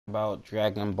about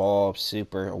Dragon Ball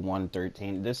Super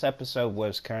 113. This episode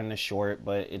was kind of short,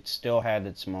 but it still had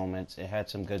its moments. It had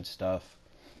some good stuff.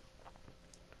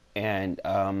 And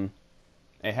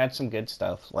it had some good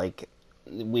stuff. Like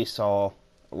we saw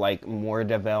like more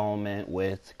development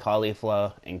with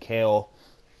Caulifla and Kale.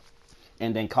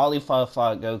 And then Caulifla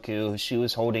fought Goku. She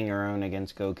was holding her own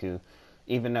against Goku.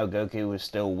 Even though Goku was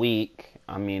still weak.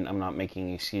 I mean, I'm not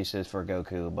making excuses for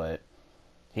Goku, but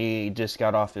he just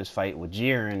got off his fight with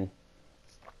Jiren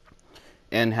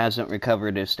and hasn't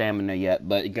recovered his stamina yet.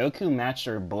 But Goku matched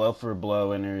her blow for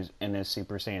blow in his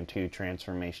Super Saiyan 2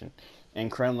 transformation.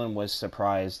 And Kremlin was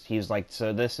surprised. He's like,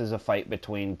 so this is a fight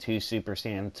between two Super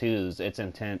Saiyan 2s. It's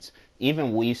intense.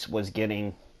 Even Whis was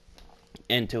getting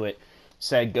into it.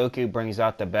 Said Goku brings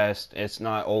out the best. It's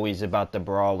not always about the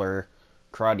brawler.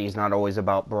 Karate's not always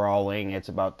about brawling. It's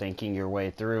about thinking your way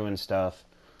through and stuff.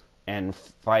 And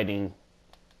fighting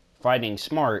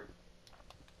smart.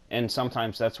 And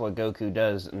sometimes that's what Goku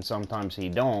does, and sometimes he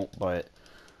don't. But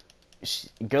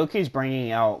Goku's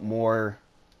bringing out more,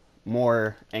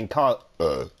 and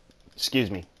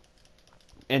excuse me,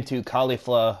 into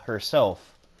Caulifla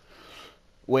herself,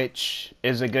 which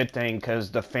is a good thing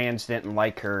because the fans didn't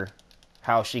like her,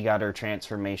 how she got her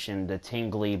transformation, the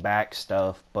tingly back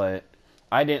stuff. But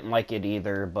I didn't like it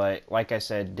either, but like I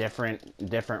said, different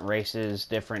races,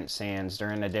 different Saiyans.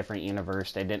 They're in a different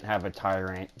universe. They didn't have a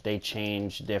tyrant. They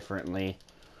changed differently,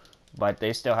 but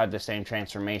they still had the same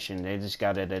transformation. They just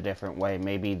got it a different way.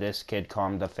 Maybe this kid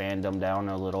calmed the fandom down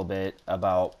a little bit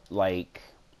about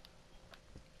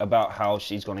how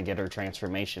she's going to get her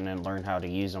transformation and learn how to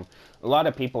use them. A lot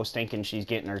of people was thinking she's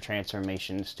getting her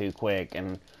transformations too quick,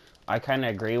 and I kind of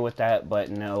agree with that,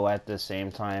 but no, at the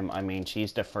same time, I mean,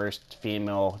 she's the first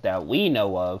female that we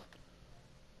know of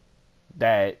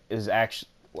that is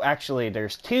actually,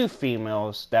 there's two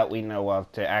females that we know of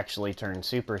to actually turn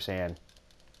Super Saiyan.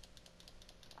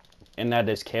 And that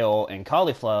is Kale and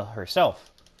Caulifla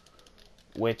herself,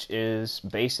 which is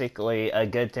basically a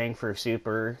good thing for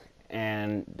Super,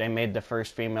 and they made the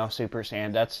first female Super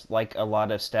Saiyan. That's like a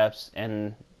lot of steps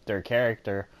in their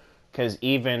character, because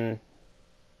even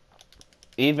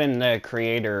the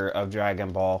creator of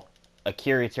Dragon Ball,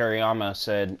 Akira Toriyama,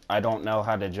 said, I don't know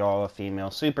how to draw a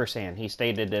female Super Saiyan. He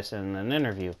stated this in an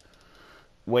interview,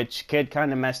 which could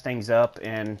kind of mess things up,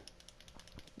 and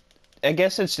I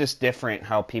guess it's just different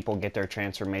how people get their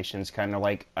transformations. Kind of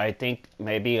like, I think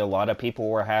maybe a lot of people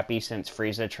were happy since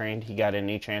Frieza trained, he got a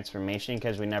new transformation,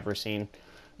 because we never seen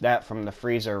that from the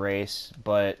Frieza race,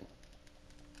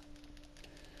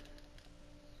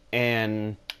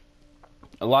 and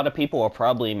a lot of people are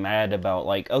probably mad about,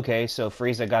 like, okay, so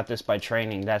Frieza got this by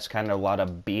training. That's kind of a lot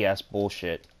of BS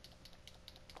bullshit.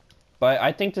 But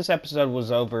I think this episode was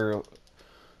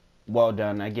well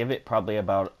done. I give it probably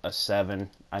about a 7.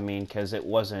 I mean, because it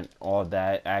wasn't all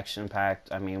that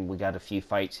action-packed. I mean, we got a few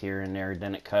fights here and there.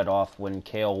 Then it cut off when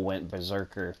Kale went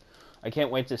Berserker. I can't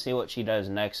wait to see what she does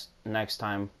next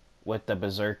time with the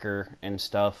Berserker and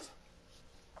stuff.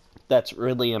 That's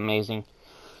really amazing.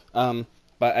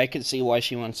 But I could see why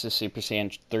she wants the Super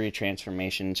Saiyan 3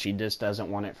 transformation. She just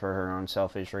doesn't want it for her own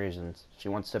selfish reasons. She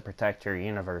wants to protect her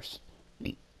universe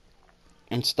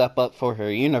and step up for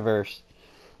her universe,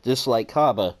 just like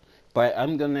Kaba. But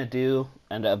I'm going to do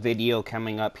a video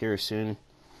coming up here soon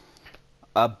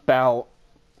about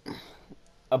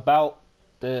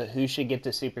the who should get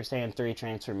the Super Saiyan 3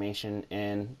 transformation,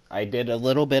 and I did a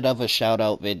little bit of a shout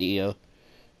out video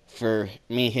for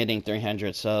me hitting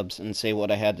 300 subs and say what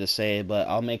I had to say, but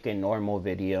I'll make a normal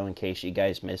video in case you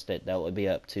guys missed it. That would be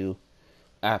up to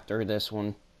after this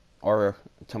one or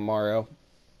tomorrow,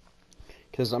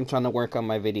 because I'm trying to work on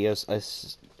my videos. I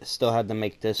still had to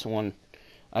make this one.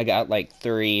 I got like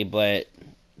 3, but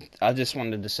I just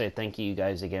wanted to say thank you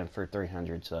guys again for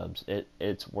 300 subs.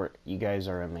 It's work. You guys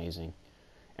are amazing,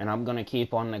 and I'm gonna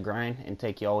keep on the grind and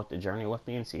take y'all with the journey with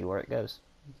me and see where it goes.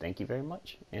 Thank you very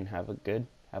much, and have a good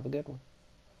one.